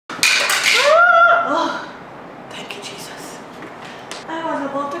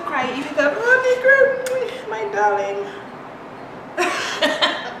darling.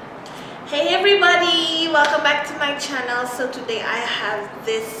 Hey everybody, welcome back to my channel. So today I have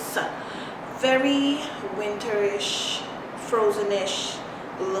this very winterish, frozenish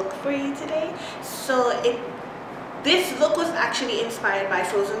look for you today. So this look was actually inspired by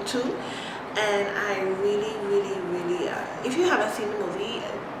Frozen 2, and I really if you haven't seen the movie,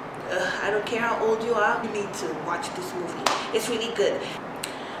 I don't care how old you are, you need to watch this movie. It's really good.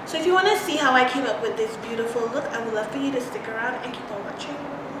 So if you want to see how I came up with this beautiful look, I would love for you to stick around and keep on watching.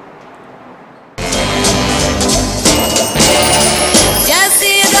 Just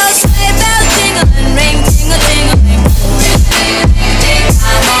see those sleigh bells jingling, ring, tingle, tingling.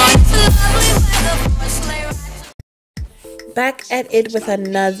 Back at it with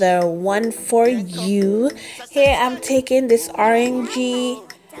another one for you. Here I'm taking this orangey,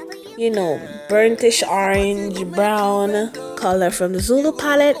 burnt-ish orange brown color from the Zulu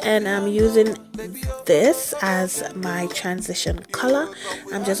palette, and I'm using this as my transition color.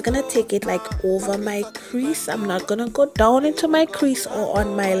 I'm just gonna take it like over my crease. I'm not gonna go down into my crease or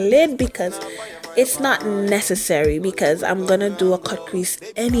on my lid because it's not necessary, because I'm gonna do a cut crease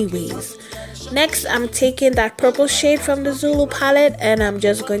anyways. Next, I'm taking that purple shade from the Zulu palette and I'm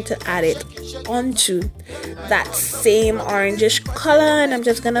just going to add it onto that same orangish color, and I'm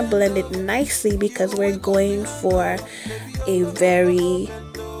just gonna blend it nicely because we're going for a very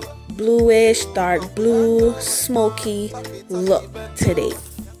bluish, dark blue, smoky look today.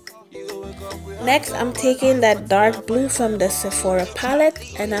 Next, I'm taking that dark blue from the Sephora palette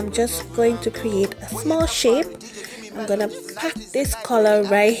and I'm just going to create a small shape. I'm gonna pack this color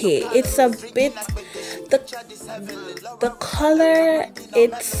right here. It's a bit, the color,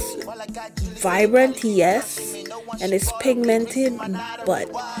 it's vibrant, yes, and it's pigmented, but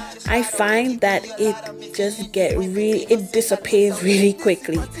I find that it just it disappears really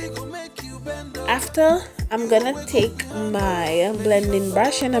quickly. After, I'm gonna take my blending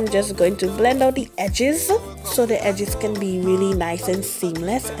brush and I'm just going to blend out the edges so the edges can be really nice and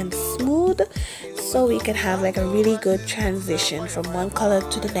seamless and smooth, so we can have like a really good transition from one color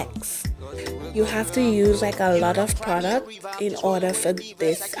to the next. You have to use like a lot of product in order for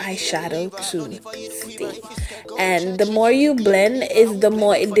this eyeshadow to stay, and the more you blend is the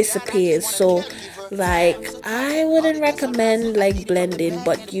more it disappears. So like, I wouldn't recommend like blending,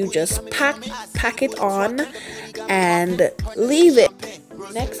 but you just pack it on and leave it.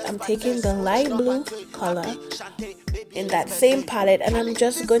 Next, I'm taking the light blue color in that same palette and I'm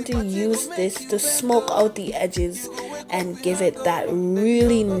just going to use this to smoke out the edges and give it that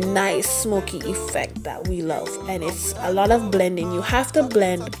really nice smoky effect that we love. And it's a lot of blending. You have to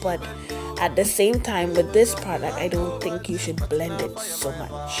blend, but at the same time with this product, I don't think you should blend it so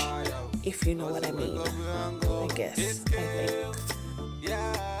much, if you know what I mean. I think.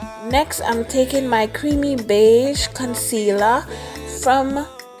 Next, I'm taking my creamy beige concealer from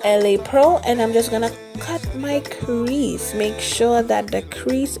LA Pro and I'm just gonna cut my crease. Make sure that the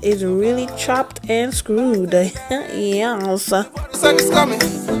crease is really chopped and screwed. Yes. Suckers coming.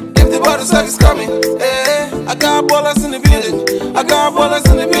 If the bottle suckers coming. I got ballers in the building. I got ballers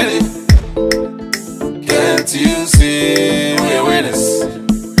in the building. Can't you see we're winners?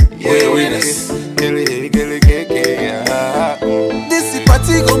 We're winners. This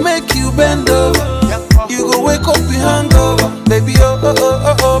party gon' make you bend over. You go wake up with hangover. Baby,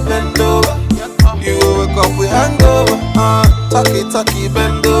 oh, bend over. You go wake up with hangover. Talkie,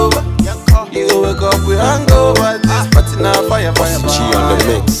 bend over. You go wake up with hangover. This party now fire. She on the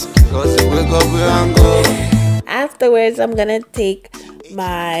mix. Cause you wake up with hangover. Afterwards, I'm gonna take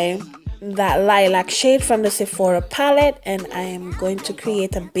that lilac shade from the Sephora palette and I am going to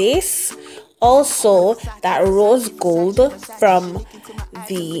create a base. Also, that rose gold from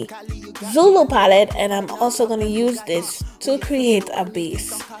the Zulu palette, and I'm also going to use this to create a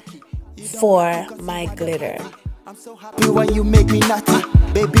base for my glitter. I'm so happy when you make me naughty.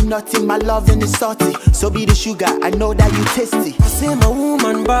 Baby, nothing, my loving is salty. So be the sugar, I know that you tasty. I say my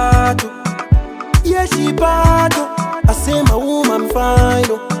woman bad, yeah she bad. I say my woman fine,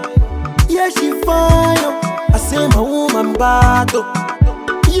 yeah she fine. I say my woman bad,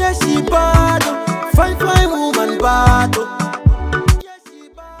 yeah she bad. Fine woman bad.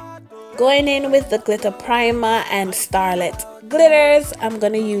 Going in with the glitter primer and Starlet glitters, I'm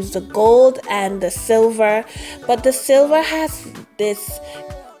gonna use the gold and the silver, but the silver has this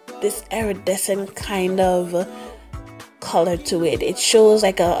iridescent kind of color to it. It shows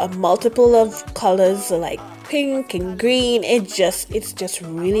like a multiple of colors like pink and green. It's just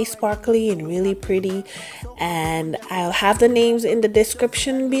really sparkly and really pretty, and I'll have the names in the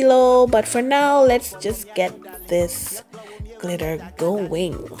description below. But for now, let's just get this glitter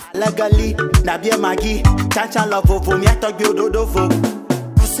going. Legally, Nabia Maggie, Chacha love over me, I talk build over.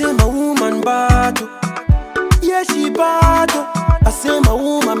 I say my woman bad, yeah she bad. I say my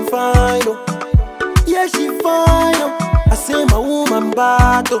woman fine, yeah she fine. I say my woman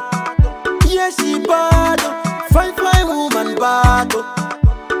bad, yeah she bad. Fine fine woman bad,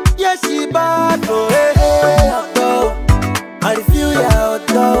 yeah she bad. Hey hey, hot I feel ya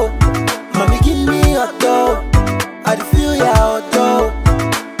hot. Mommy give me hot dog. I feel ya hot dog.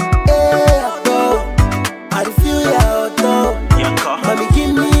 Hey hot dog. I feel ya hot dog. Mommy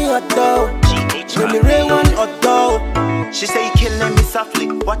give me hot dog. Give me rain one hot dog. She say you killing me softly.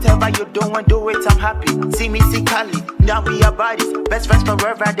 Whatever you doing, do it, I'm happy. See me, see Kali. Now we are bodies. Best friends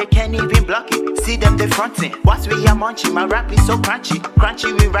forever, they can't even block it. See them, they fronting. Watch we are munching. My rap is so crunchy.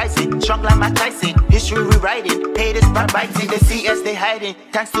 Crunchy, we rising. Strong like my Tyson. History rewriting. Haters by biting. They see us, they hiding.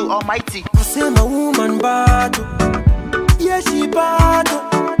 Thanks to Almighty. I say my woman bad. Yeah, she bad.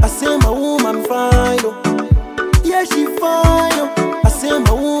 I say my woman fine. Yeah, she fine. I say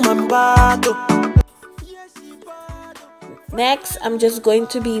my woman bad. Next, I'm just going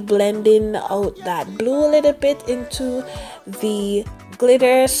to be blending out that blue a little bit into the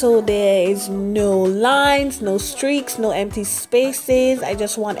glitter so there is no lines, no streaks, no empty spaces. I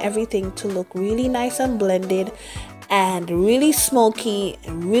just want everything to look really nice and blended and really smoky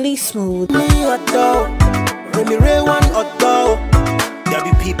and really smooth.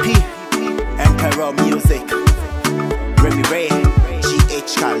 WPP, Emperor Music, Remy Ray,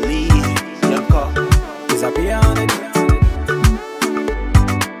 GH Kali, Yanko, is a beyond it.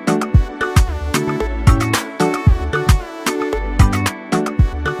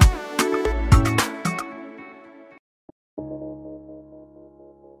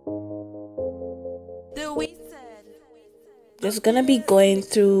 Just gonna be going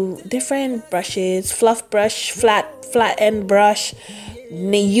through different brushes, fluff brush, flat end brush,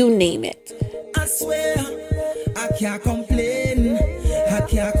 you name it. I swear, I can't complain, I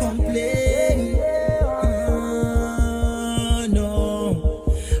can't complain. No,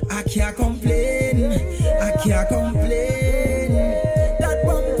 I can't complain, I can't complain. That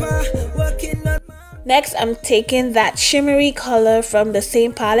bumper working on. Next, I'm taking that shimmery color from the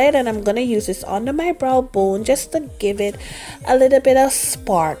same palette and I'm gonna use this under my brow bone just to give it a little bit of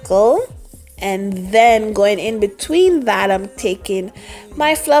sparkle. And then going in between that, I'm taking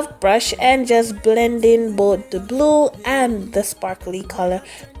my fluff brush and just blending both the blue and the sparkly color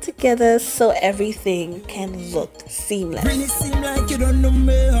together so everything can look seamless. Really seem like you don't know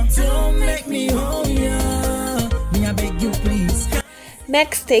me. Don't make me hold ya. Me, I beg you, please.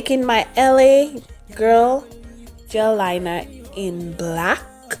 Next, taking my LA Girl gel liner in black,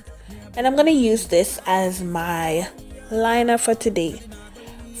 and I'm gonna use this as my liner for today.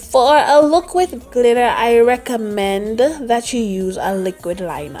 For a look with glitter, I recommend that you use a liquid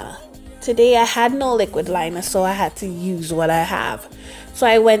liner. Today I had no liquid liner, so I had to use what I have. So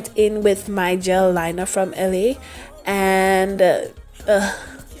I went in with my gel liner from LA, and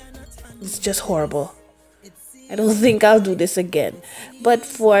it's just horrible. I don't think I'll do this again. But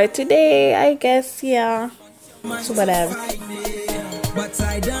for today, I guess, yeah, so whatever. But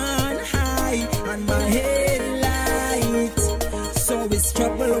I done high on my headlight, so it's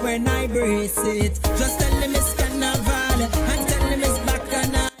trouble when I brace it. Just tell him it's carnival and tell him it's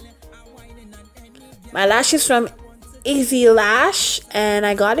bacchanal. My lash is from Easy Lash, and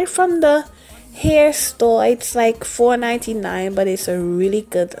I got it from the hair store. It's like $4.99, but it's a really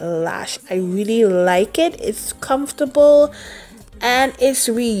good lash. I really like it. It's comfortable and it's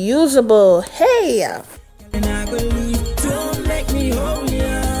reusable. Hey, And I believe, don't make me hold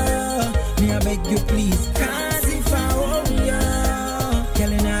ya. Me, I beg you please, 'cause if I hold ya,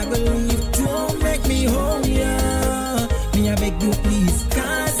 girl, and I believe, don't make me hold ya. Me, I beg you please,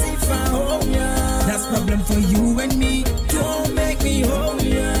 'cause if I hold ya, that's problem for you and me. Don't make me hold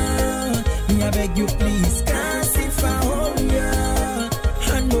ya. Me, I beg you please, 'cause if I hold ya,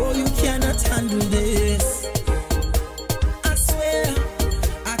 I know you cannot handle this. I swear,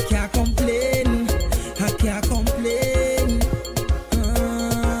 I can't complain, I can't complain.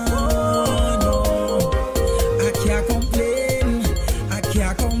 No, I can't complain, I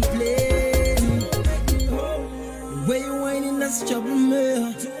can't complain. The way you whining, that's trouble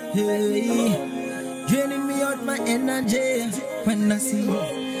me. Hey, draining me out my energy when I see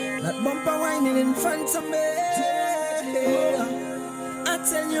that bumper whining in front of me. I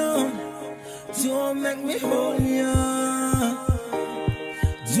tell you, don't make me hold ya.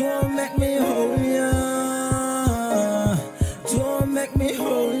 Don't make me hold ya. Don't make me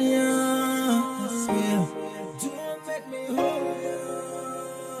hold ya. I swear, don't make me hold ya.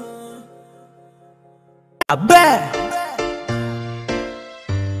 I bet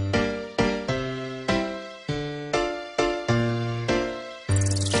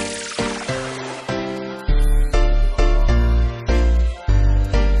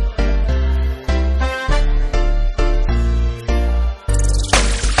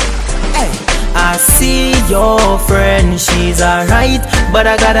friend, she's alright, but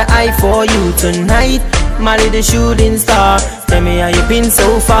I got an eye for you tonight. Molly the shooting star, tell me how you been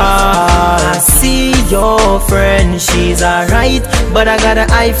so far. I see your friend, she's alright, but I got an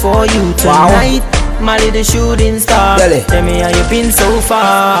eye for you tonight. Molly the shooting star, tell me how you been so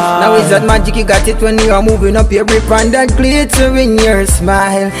far. Now is that magic, you got it when you are moving up your grip and that glitter in your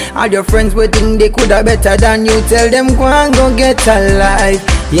smile. All your friends would think they could have better than you. Tell them go and go get a life.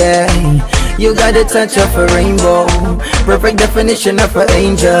 Yeah, you got the touch of a rainbow, perfect definition of an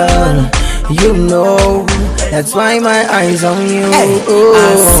angel. You know, that's why my eyes on you.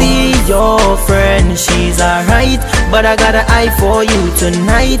 I see your friend, she's alright, but I got an eye for you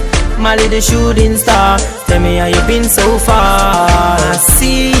tonight. Molly the shooting star, tell me how you been so far. I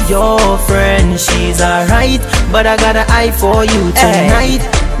see your friend, she's alright, but I got an eye for you tonight.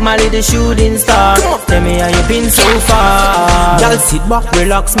 Molly the shooting star, tell me how you been so far. Y'all sit back,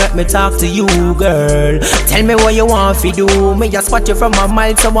 relax, make me talk to you, girl. Tell me what you want to do. Me just spot you from a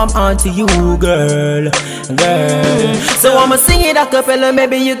mile, so I'm on to you, girl. So I'ma sing it a cappella,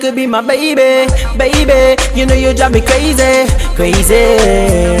 maybe you could be my baby, baby. You know you drive me crazy, crazy.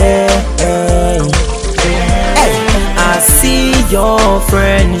 I see your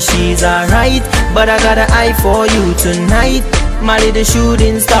friend, she's alright, but I got an eye for you tonight. Molly the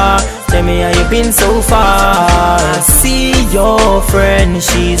shooting star, tell me how you been so far. I see your friend,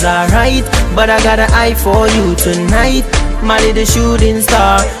 she's alright, but I got an eye for you tonight. Molly the shooting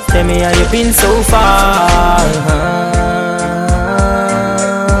star, tell me how you been so far.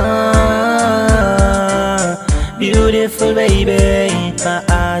 Beautiful baby, my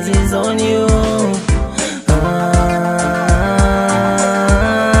eyes is on you.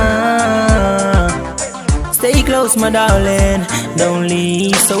 Stay close, my darling, don't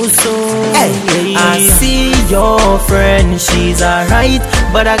leave so soon. I see your friend, she's alright,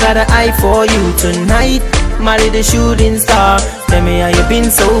 but I got an eye for you tonight. Molly the shooting star, tell me how you been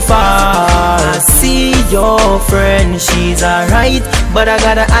so far. I see your friend, she's alright, but I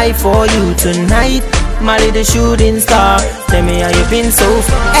got an eye for you tonight. Molly the shooting star, tell me how you been so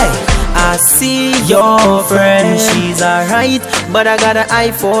far. I see your friend, she's alright, but I got an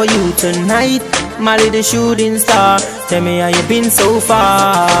eye for you tonight. Molly the shooting star, tell me how you been so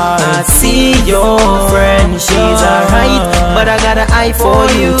far. I see your friend, she's alright, but I got an eye for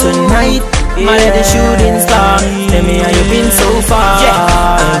you tonight. Molly the shooting star, tell me how you been so far.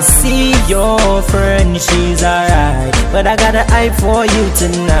 I see your friend, she's alright, but I got an eye for you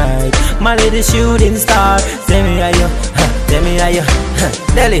tonight. Molly the shooting star, tell me how you, tell me how you,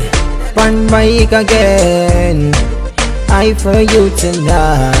 Delhi. One mic again, eye for you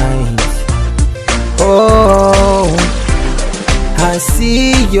tonight. Oh, I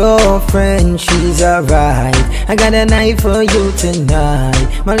see your friend, she's alright. I got an eye for you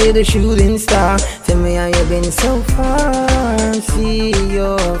tonight. My little shooting star, tell me how you been so far. See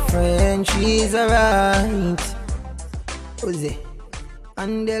your friend, she's alright. Who's it?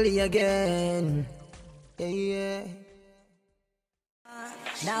 Andeli again. Yeah, yeah.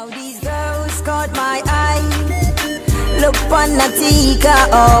 Now these girls caught my eye. Look on Natika,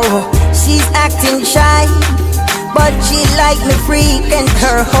 oh, she's acting shy, but she like me freaking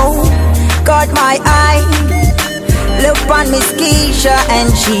her home. Caught my eye. Look on Miss Keisha and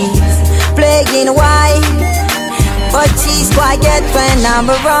she's playing white, but she's quiet when I'm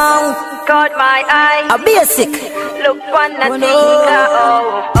around. Caught my eye. A basic. Look on Natika,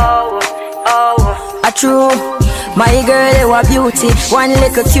 oh. A true. My girl, you a beauty, one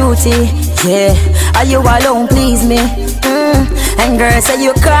little cutie. Yeah, are you alone, please me? And girl, say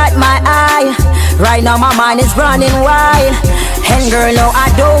you caught my eye. Right now my mind is running wild. And girl, no,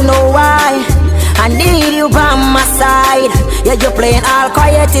 I don't know why. I need you by my side. Yeah, you're playing all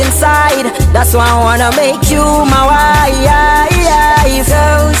quiet inside. That's why I wanna make you my wife.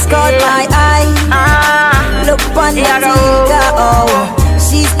 Girls caught my eye. Look on the Tika, oh,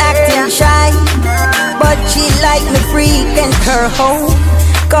 she's acting shy, but she like me freaking her home.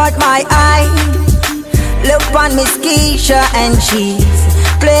 Caught my eye. Look on Miss Keisha and she's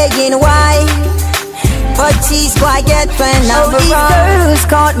playing white, but she's quiet when I'm around. These girls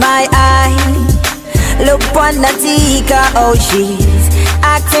caught my eye. Look on Natika, oh, she's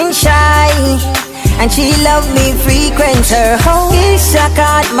acting shy, and she love me frequent her home. Keisha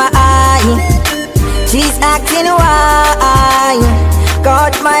caught my eye. She's acting wild.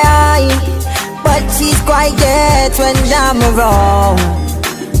 Caught my eye, but she's quiet when I'm around.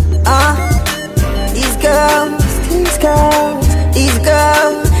 These girls, these girls, these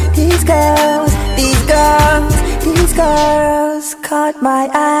girls, these girls, these girls, these girls caught my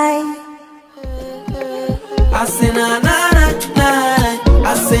eye. I say na na